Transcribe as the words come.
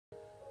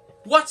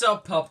What's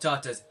up,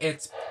 Pop-Tarters?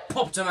 It's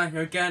Pop-Tarman here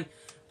again,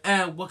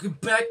 and welcome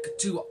back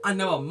to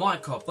another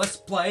Minecraft Let's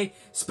Play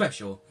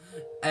special.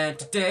 And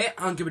today,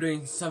 I'm going to be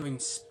doing something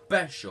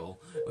special,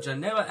 which I've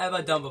never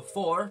ever done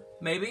before,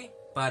 maybe,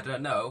 but I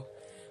don't know.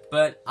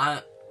 But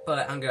I'm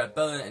going to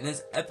build it in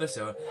this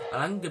episode,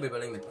 and I'm going to be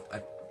building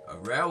a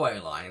railway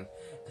line,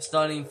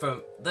 starting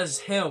from this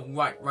hill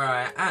right where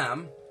I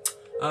am,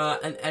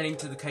 and heading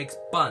to the Cake's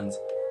Buns.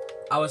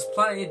 I was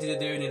planning to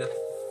do near the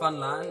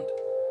Funland.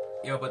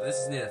 Yeah, but this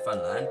is near the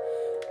Funland.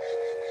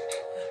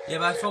 Yeah,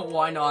 but I thought,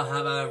 why not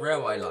have a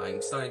railway line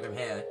starting from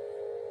here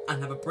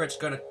and have a bridge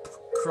going to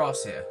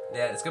cross here.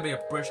 Yeah, it's going to be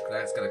a bridge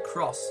that's going to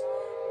cross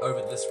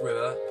over this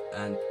river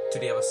and to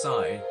the other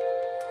side.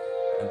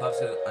 And perhaps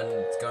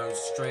it's going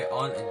straight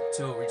on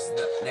until it reaches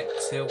the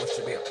next hill, which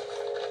should be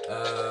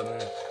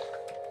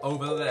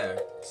over there.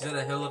 See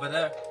that hill over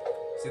there?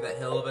 See that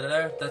hill over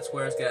there? That's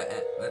where it's going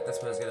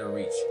to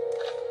reach.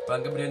 But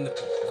I'm going to be doing the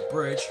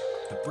bridge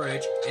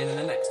in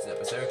the next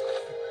episode,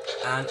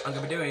 and I'm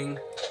gonna be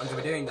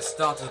doing the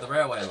start of the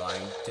railway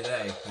line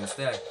today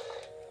instead.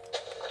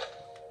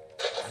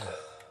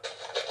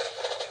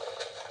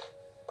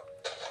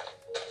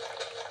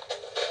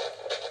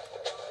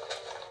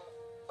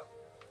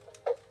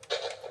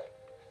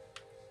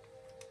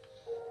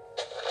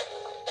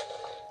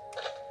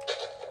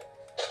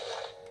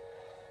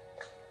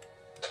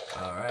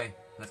 Alright,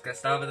 let's get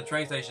started with the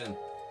train station.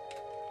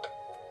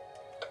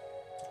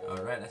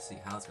 Alright, let's see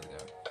how it's gonna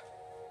go.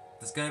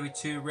 There's going to be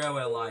 2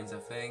 railway lines, I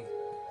think.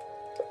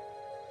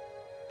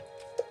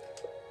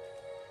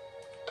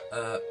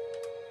 The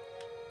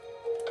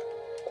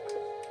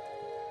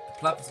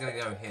platform's going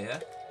to go here.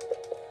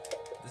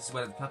 This is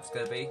where the platform's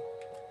going to be.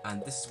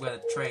 And this is where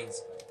the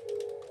trains...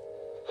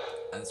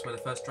 And this is where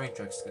the first train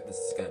tracks this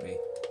is going to be.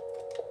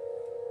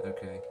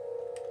 Okay.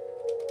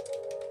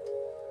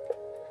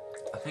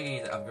 I think I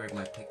need to upgrade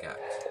my pickaxe.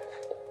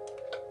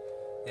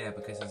 Yeah,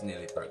 because it's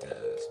nearly broken.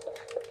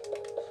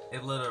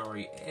 It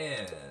literally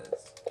is.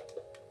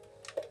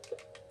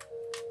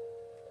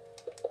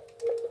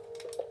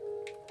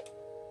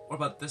 What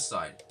about this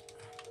side?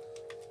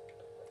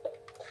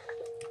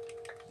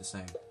 The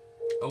same.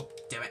 Oh,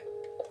 damn it.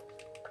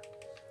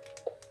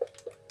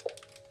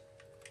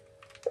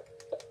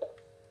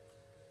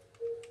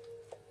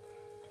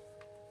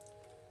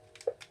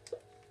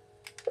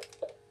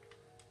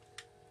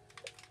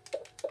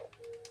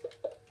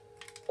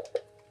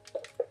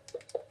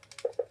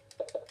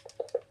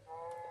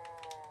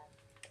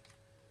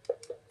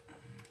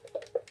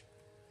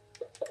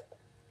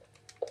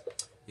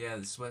 Yeah,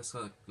 this is where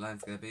the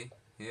line's gonna be.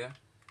 Here.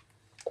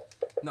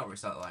 Not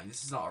restart line.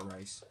 This is not a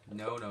race.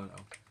 No.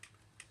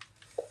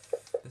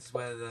 This is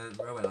where the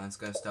railway line's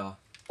gonna start.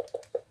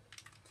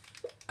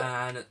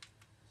 And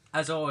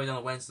as always on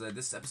a Wednesday,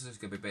 this episode is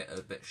gonna be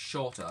a bit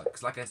shorter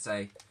because, like I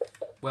say,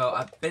 well,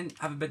 I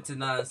haven't been to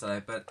Nana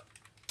today, but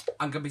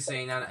I'm gonna be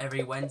seeing Nana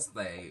every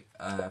Wednesday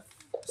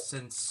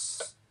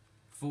since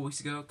 4 weeks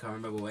ago. Can't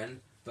remember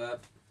when,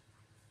 but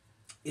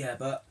yeah,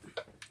 but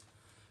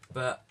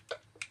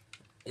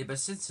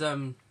since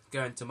I'm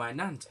going to my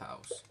nan's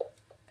house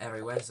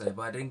every Wednesday,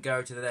 but I didn't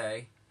go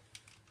today.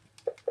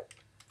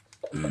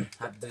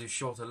 Had to do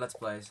shorter Let's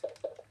Plays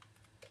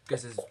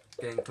because it's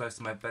getting close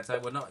to my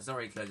bedtime. Well, it's not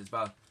really close. It's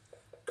about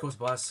quarter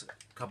past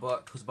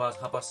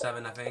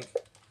 7:30, I think.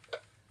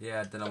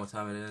 Yeah, I don't know what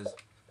time it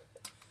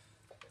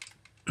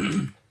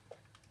is.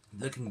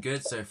 Looking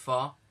good so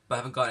far, but I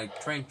haven't got any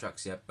train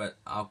tracks yet. But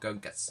I'll go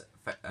and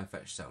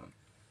fetch some.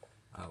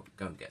 I'll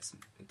go and get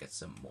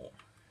some more.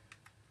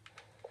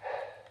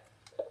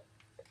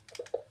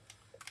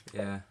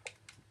 Yeah,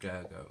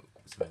 go,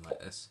 something like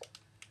this.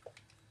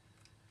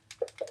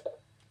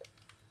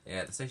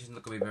 Yeah, the station's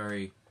not gonna be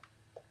very.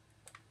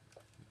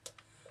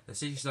 The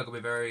station's not gonna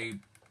be very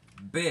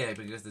big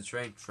because the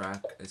train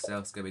track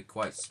itself is gonna be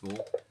quite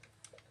small.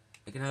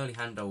 It can only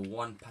handle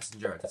 1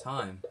 passenger at a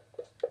time.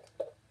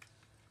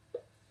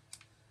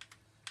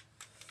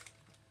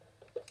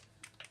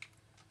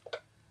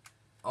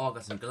 Oh, I've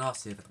got some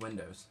glass here for the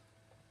windows.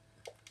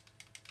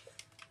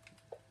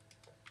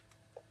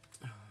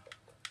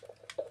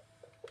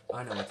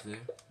 I know what to do.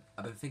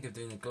 I've been thinking of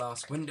doing a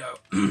glass window.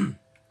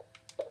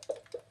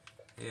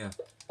 Yeah.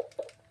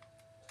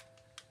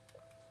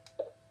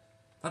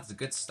 That's a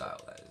good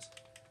style, that is.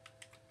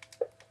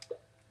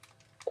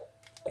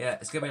 Yeah,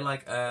 it's gonna be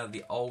like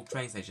the old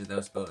train station that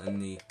was built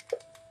in the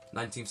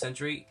 19th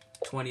century,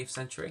 20th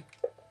century.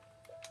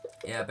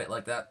 Yeah, a bit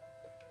like that.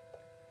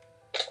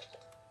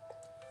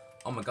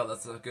 Oh my god,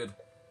 that's so good.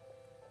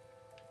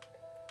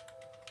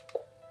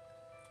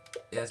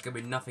 Yeah, it's gonna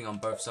be nothing on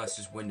both sides,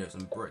 just windows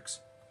and bricks.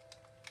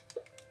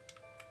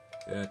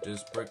 Yeah,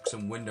 just bricks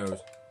and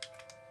windows.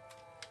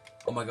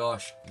 Oh my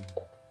gosh.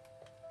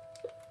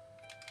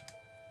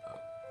 Oh,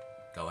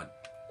 go on.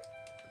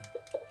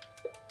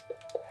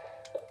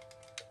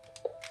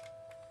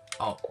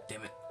 Oh,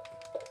 damn it.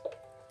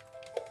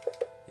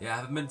 Yeah, I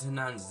haven't been to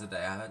Nan's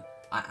today. I've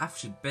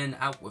actually been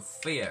out with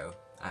Theo.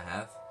 I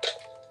have.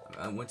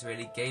 I went to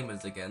Elite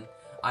Gamers again.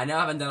 I know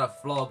I haven't done a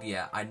vlog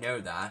yet. I know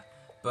that.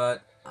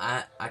 But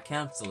I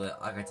cancel it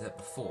like I said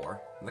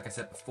before.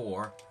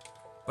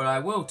 But I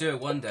will do it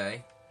one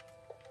day.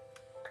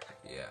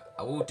 Yeah,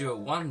 I will do it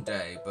one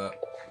day,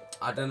 but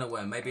I don't know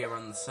when. Maybe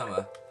around the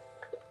summer.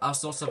 I'll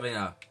sort something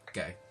out.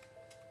 Okay.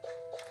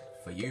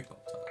 For you,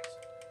 Pop-Tarts.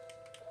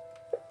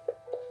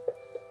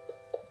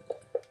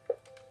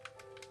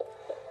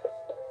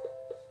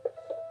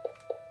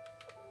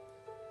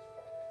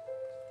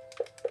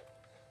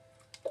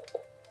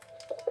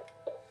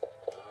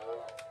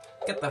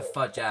 Get the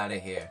fudge out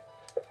of here.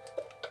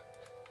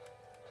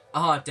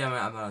 Oh, damn it,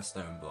 I'm out of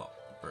stone block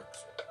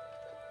bricks.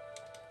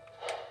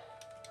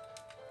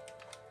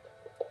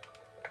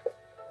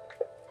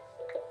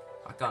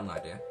 I got an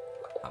idea.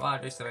 How about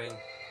I do something?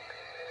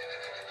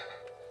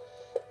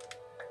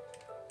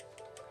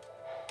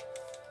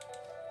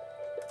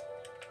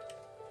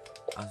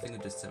 I think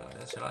I'll just something like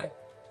this, should I?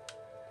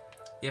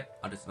 Yep,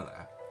 I'll do something like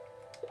that.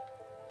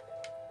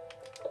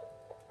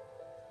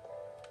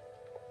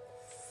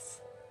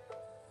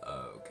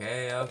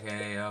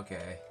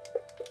 Okay.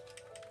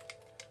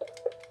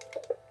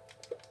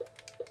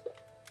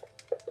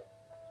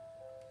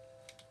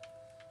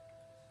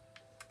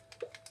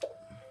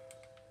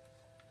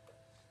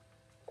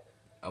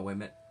 Oh, wait a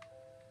minute.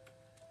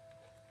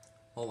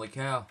 Holy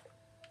cow.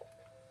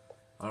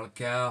 Holy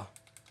cow.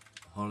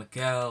 Holy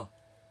cow.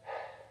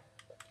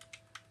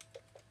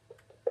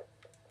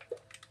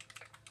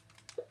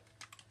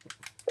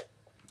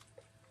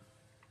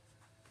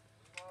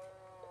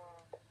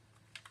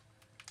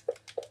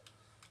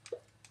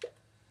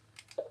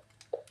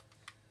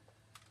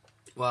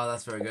 Wow,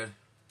 that's very good.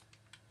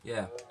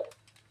 Yeah.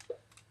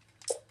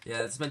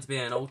 Yeah, it's meant to be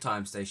an old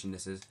time station,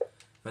 this is.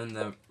 From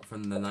the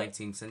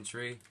 19th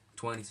century,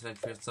 20th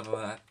century, something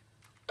like that.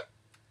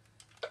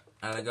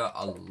 And I got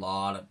a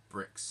lot of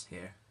bricks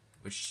here,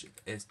 which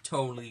is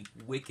totally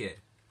wicked.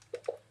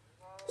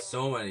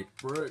 So many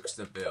bricks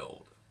to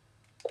build.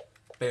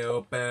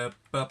 Build.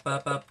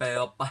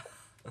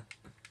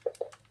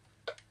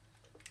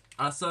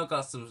 I still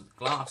got some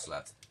glass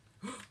left.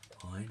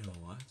 I know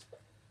what.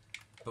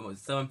 But my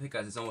stone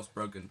pickaxe is almost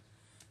broken.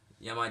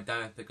 Yeah, my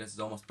diamond pickaxe is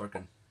almost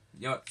broken.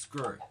 You know what?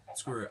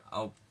 Screw it.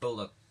 I'll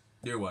build a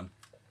new one.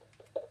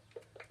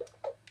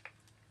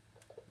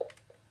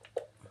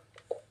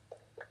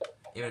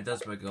 Even if it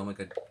does break, I'll make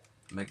a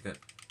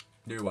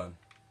new one.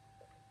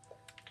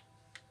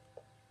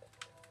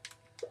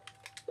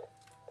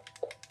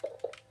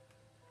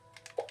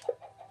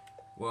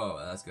 Whoa,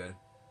 that's good.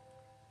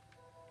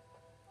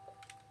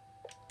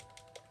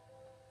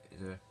 Is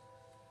there?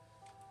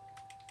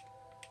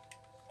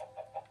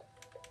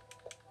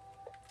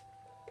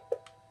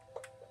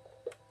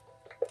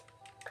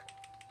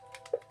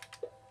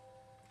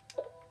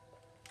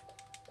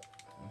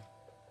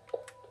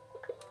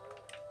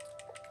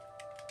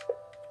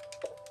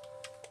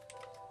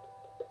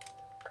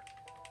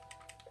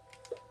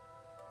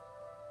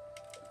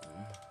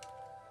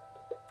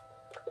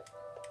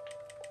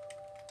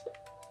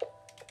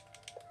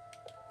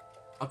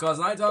 Oh god, it's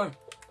night time.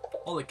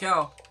 Holy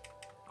cow.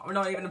 I'm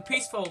not even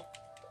peaceful.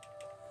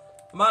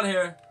 I'm out of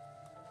here.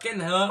 Getting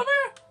the hell out of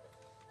here.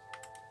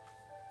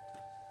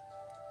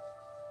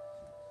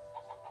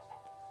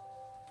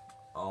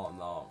 Oh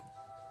no.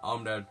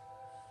 I'm dead.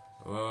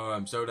 Oh,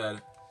 I'm so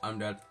dead. I'm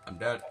dead. I'm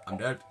dead. I'm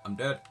dead. I'm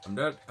dead. I'm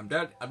dead. I'm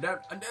dead. I'm dead.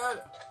 I'm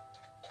dead.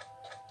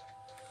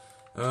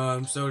 Oh,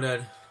 I'm so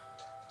dead.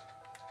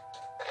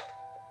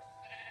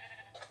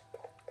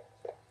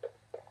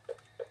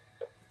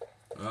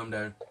 Oh, I'm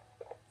dead.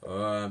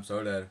 Oh, I'm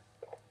so dead.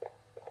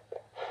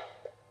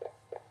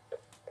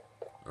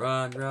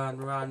 Run.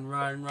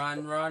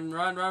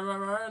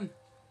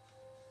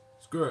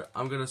 Screw it.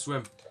 I'm gonna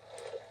swim.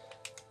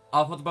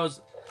 I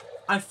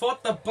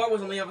thought the boat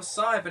was on the other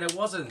side, but it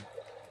wasn't.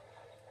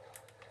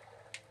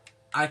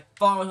 I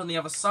thought it was on the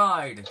other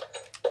side,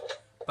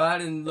 but I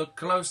didn't look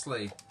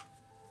closely.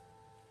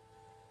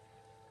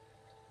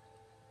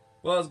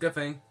 Well, it's a good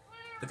thing.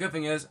 The good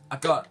thing is, I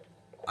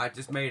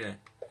just made it.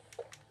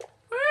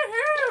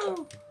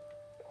 Woohoo!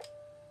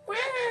 Woo!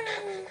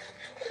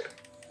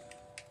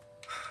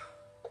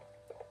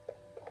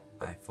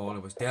 I thought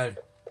it was dead.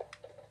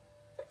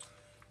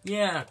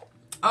 Yeah.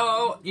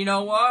 Oh, you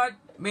know what?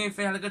 Me and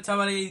Finn had a good time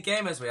on the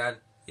gamers we had.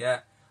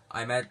 Yeah.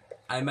 I met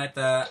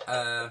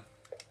the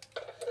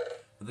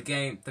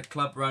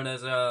club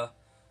runner's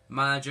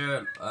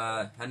manager.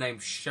 Her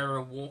name's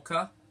Cheryl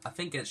Walker. I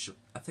think it's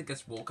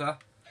Walker.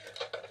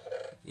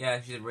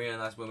 Yeah, she's a really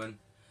nice woman.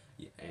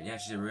 Yeah,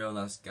 she's a real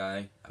nice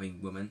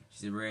woman.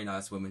 She's a really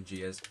nice woman,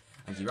 she is.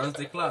 And she runs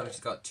the club, and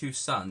she's got 2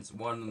 sons.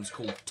 One of them's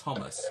called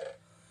Thomas.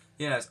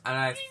 Yes, and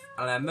I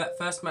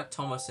first met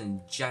Thomas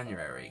in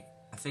January.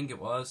 I think it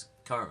was.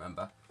 Can't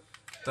remember.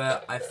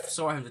 But I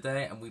saw him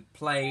today, and we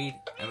played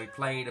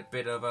a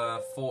bit of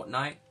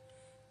Fortnite.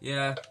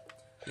 Yeah,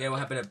 we're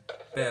having a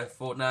bit of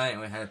Fortnite,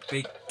 and we had a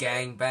big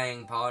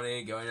gangbang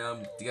party going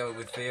on together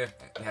with Fear.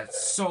 We had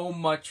so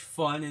much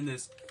fun in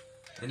this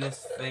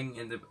thing,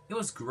 and it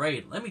was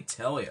great. Let me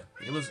tell you,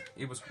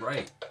 it was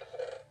great.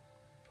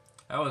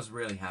 I was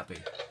really happy.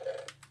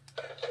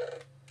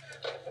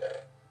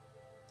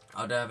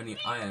 I don't have any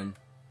iron.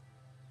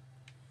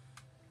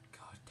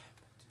 God damn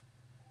it.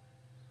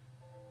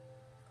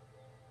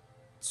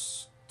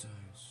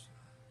 Stones.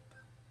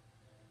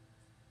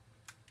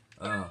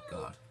 Oh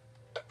god.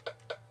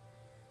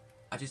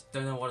 I just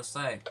don't know what to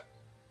say.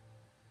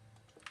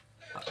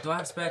 Do I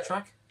have a spare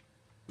track?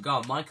 We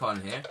got a minecart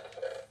in here.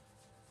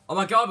 Oh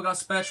my god, we got a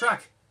spare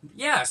track.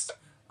 Yes.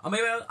 I'll be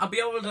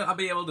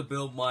able to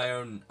build my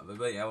own. I'll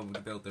be able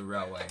to build the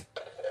railway.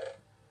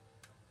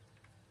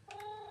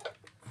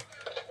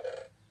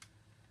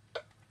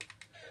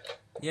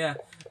 Yeah,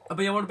 I'll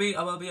be able to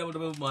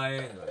build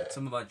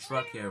some of my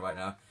truck here right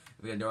now.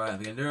 If we can do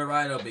it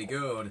right, it'll be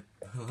good.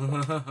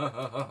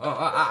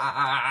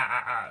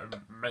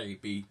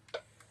 Maybe.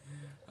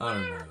 I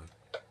don't know.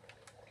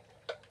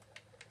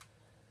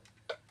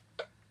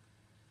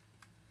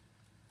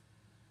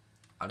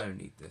 I don't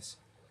need this.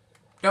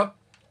 Go.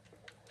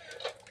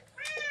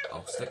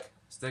 Oh, stick.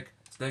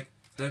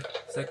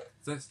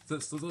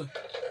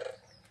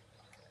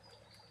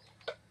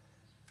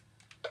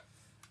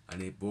 I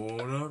need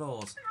more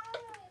noodles.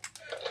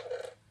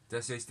 Did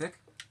I say stick?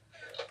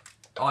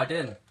 Oh, I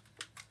didn't.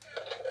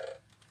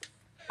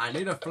 I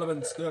need a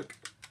flippin' stick.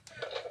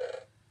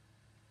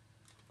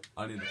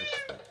 I need a flippin'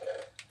 stick.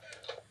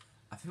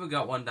 I think we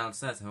got one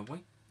downstairs, haven't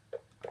we?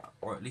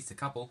 Or at least a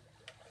couple.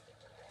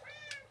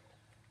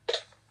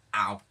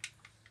 Ow.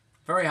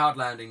 Very hard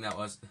landing that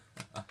was.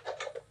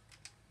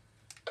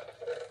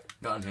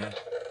 Got in here.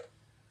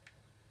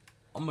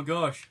 Oh my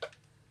gosh.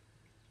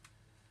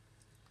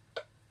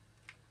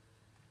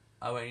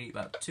 I only need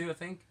about 2, I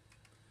think.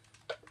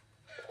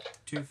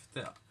 2 for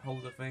the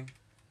holder thing.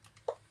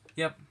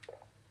 Yep.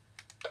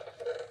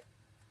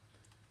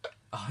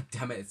 Oh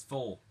damn it, it's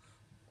full.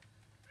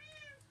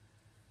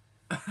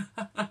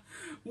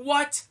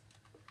 What?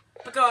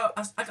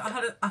 I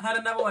had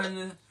another one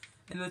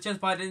in the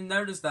chest, but I didn't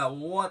notice that.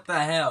 What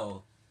the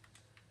hell?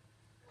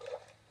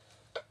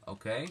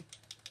 Okay.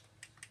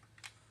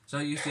 So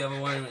I use the other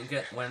one and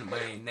get when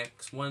my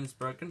next one's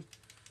broken.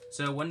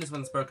 So when this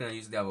one's broken, I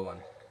use the other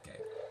one. Okay.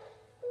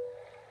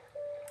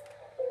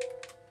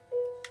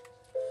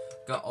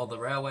 Got all the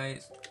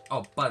railways.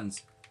 Oh,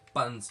 buns.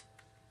 Buns.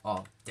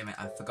 Oh, damn it,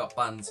 I forgot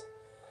buns.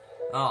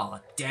 Oh,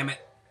 damn it.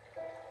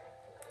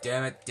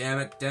 Damn it, damn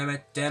it, damn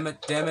it, damn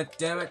it, damn it,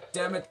 damn it,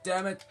 damn it,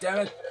 damn it,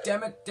 damn it,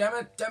 damn it, damn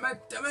it, damn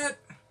it, damn it.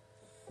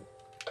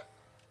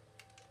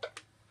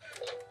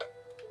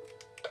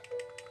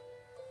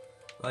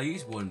 Well, I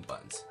use wooden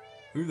buns.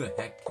 Who the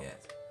heck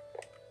cares?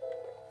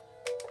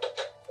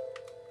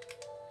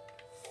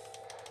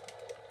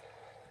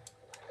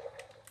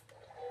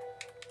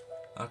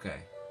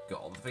 Okay,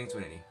 got all the things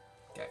we need.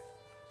 Okay.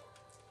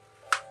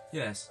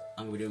 Yes,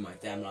 I'm gonna be doing my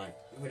damn line.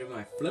 I'm gonna do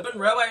my flippin'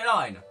 railway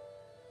line.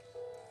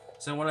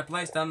 So when I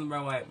place down the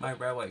my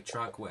railway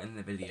truck, we're in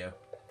the video.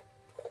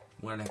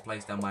 When I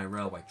place down my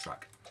railway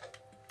truck.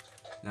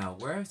 Now,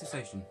 where is the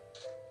station?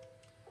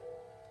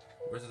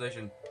 Where's the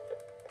station?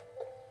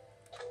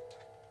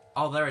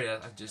 Oh, there it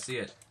is. I just see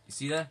it. You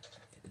see that?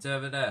 It's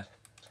over there.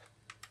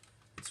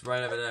 It's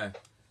right over there.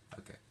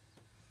 Okay.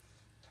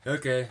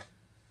 Okay.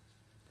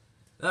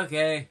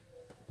 Okay.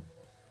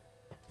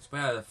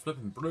 Spare the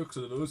flipping bricks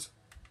of those.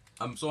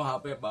 I'm so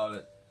happy about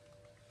it.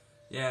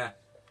 Yeah.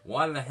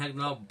 Why the heck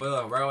not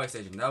build a railway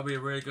station? That would be a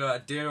really good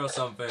idea or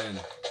something.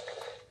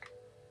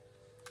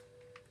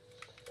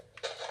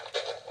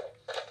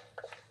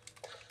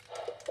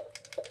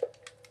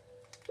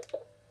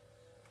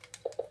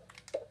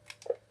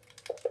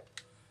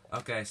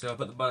 Okay, so I'll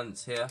put the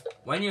buttons here.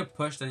 When you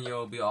push, then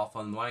you'll be off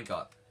on the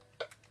minecart.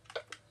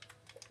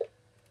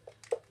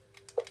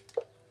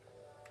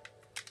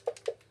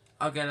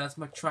 Okay, that's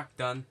my track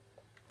done.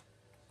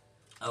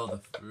 Oh,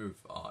 the roof.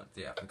 Oh,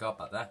 dear, I forgot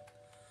about that.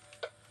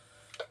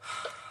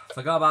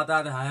 Forgot about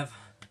that, I have.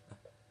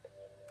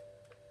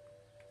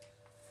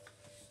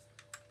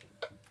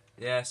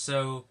 Yeah,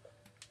 so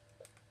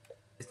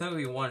it's not gonna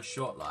be one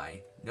short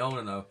line.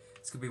 No.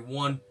 It's gonna be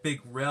one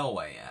big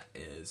railway.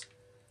 It is.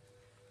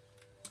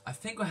 I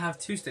think I have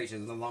 2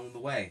 stations along the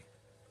way.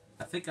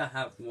 I think I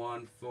have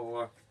one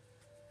for.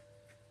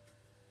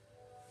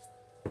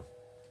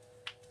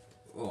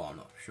 Oh, I'm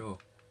not sure.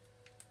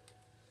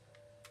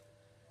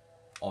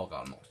 Oh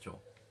god, I'm not sure.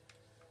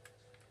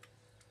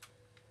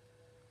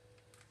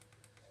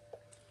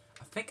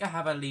 I think I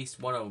have at least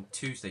 1 or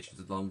 2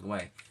 stations along the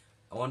way.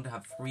 I want to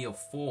have 3 or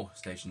 4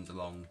 stations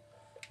along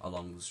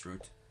this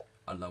route,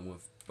 along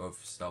with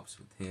both stops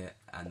with here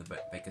and the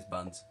baker's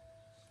buns.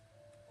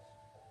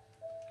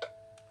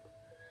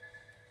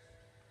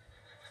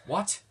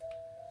 What?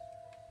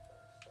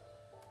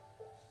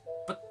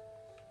 But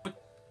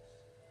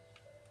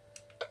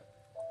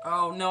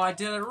oh no, I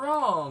did it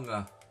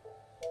wrong.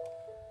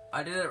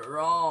 I did it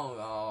wrong.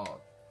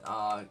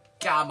 Oh,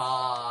 come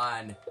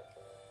on.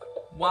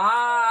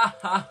 Why?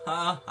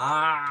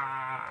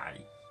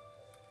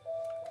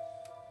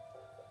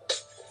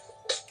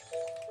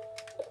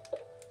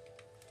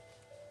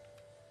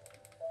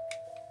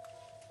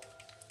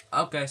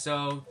 Okay,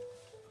 so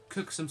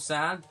cook some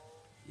sand.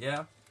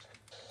 Yeah.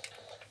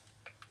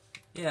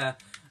 Yeah.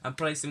 and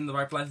place them in the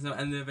right place and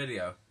end the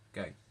video.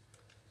 Okay.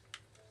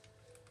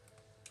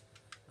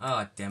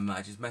 Oh, damn it,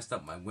 I just messed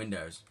up my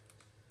windows.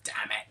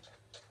 Damn it!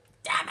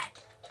 Damn it!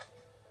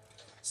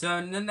 So,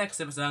 in the next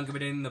episode, I'm going to be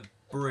doing the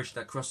bridge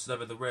that crosses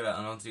over the river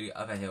and onto the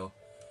other hill.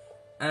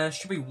 And it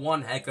should be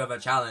one heck of a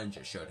challenge,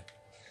 it should.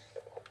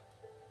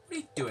 What are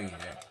you doing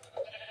here?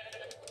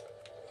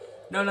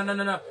 No, no, no,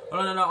 no, no.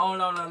 Oh, no, no, oh,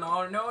 no, no, no,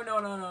 oh, no, no,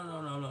 no, no,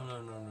 no, no, no, no, no,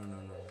 no, no,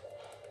 no.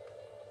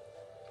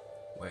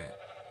 Where?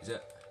 Is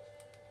it?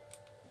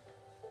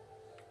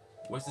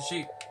 Where's the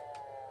sheep?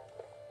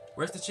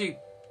 Where's the sheep?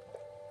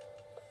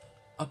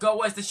 Oh, God,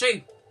 where's the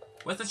sheep?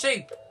 Where's the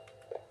sheep?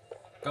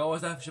 God,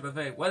 where's that sheep?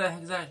 Where the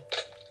heck is that?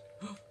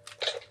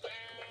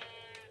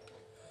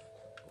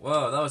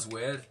 Whoa, that was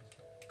weird.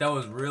 That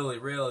was really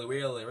weird.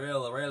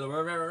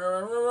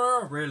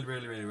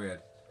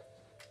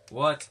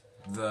 What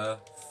the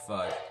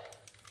fuck?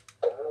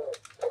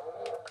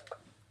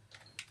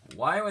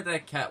 Why would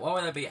there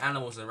be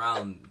animals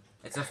around?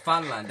 It's a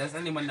fun land. Doesn't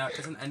anyone know that?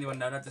 Doesn't anyone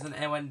know that? Doesn't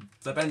anyone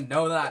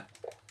know that?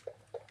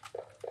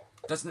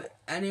 Doesn't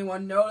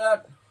anyone know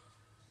that?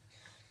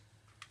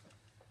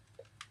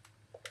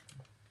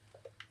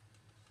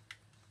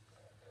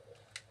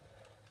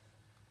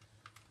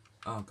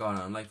 Oh god,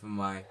 I'm late for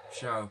my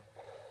show.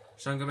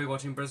 So I'm gonna be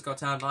watching Britain's Got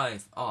Talent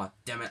live. Oh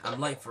damn it, I'm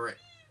late for it.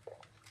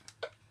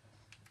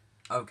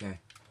 Okay.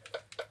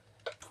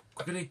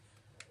 Quickly.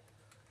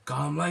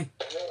 God, I'm late.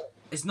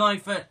 It's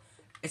 9:30.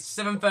 It's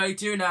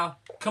 7:32 now.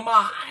 Come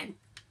on.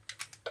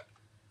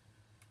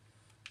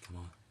 Come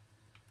on.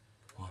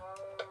 Come on.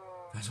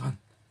 First one.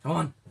 Come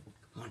on.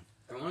 Come on.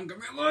 Come on. Get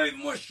me live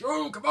in my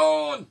show. Come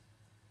on.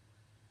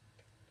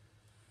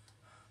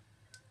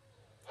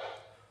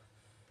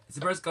 It's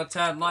the Britain's Got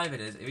Talent live.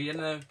 It is. If you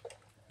didn't know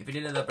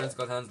that Britain's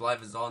Got Talent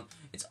live is on,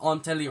 it's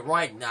on telly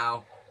right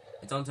now.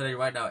 It's on telly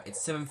right now. It's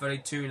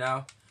 7:32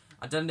 now.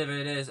 I don't know if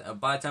it is.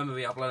 By the time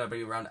we upload, it'll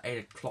be around 8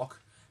 o'clock.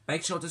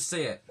 Make sure to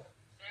see it.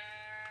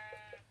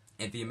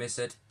 If you miss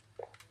it.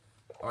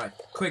 Alright,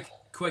 quick.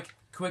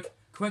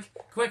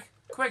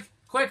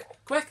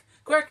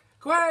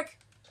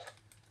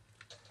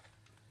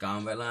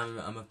 Gone, but I'm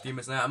a few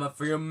minutes late. I'm a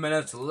few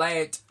minutes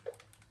late.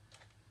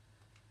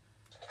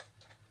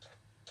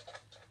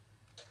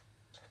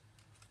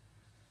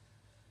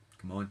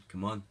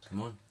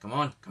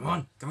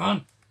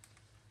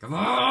 Come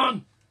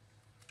on.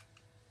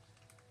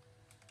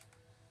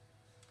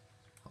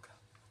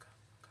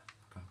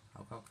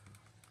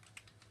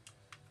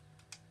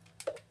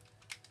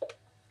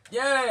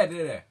 Yeah, I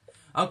did it.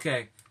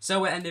 Okay, so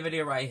we'll end the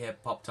video right here,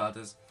 Pop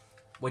Tartars.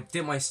 We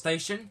did my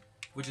station,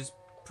 which is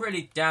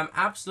pretty damn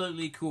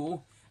absolutely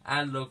cool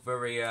and look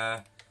very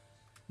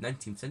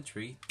 19th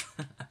century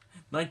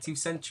 19th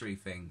century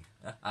thing.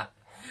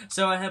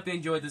 So I hope you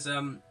enjoyed this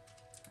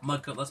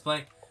Minecraft Let's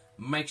Play.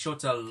 Make sure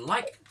to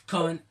like,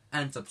 comment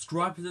and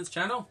subscribe to this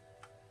channel,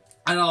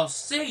 and I'll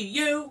see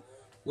you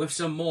with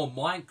some more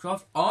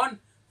Minecraft on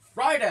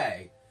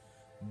Friday.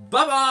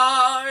 Bye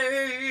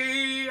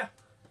bye.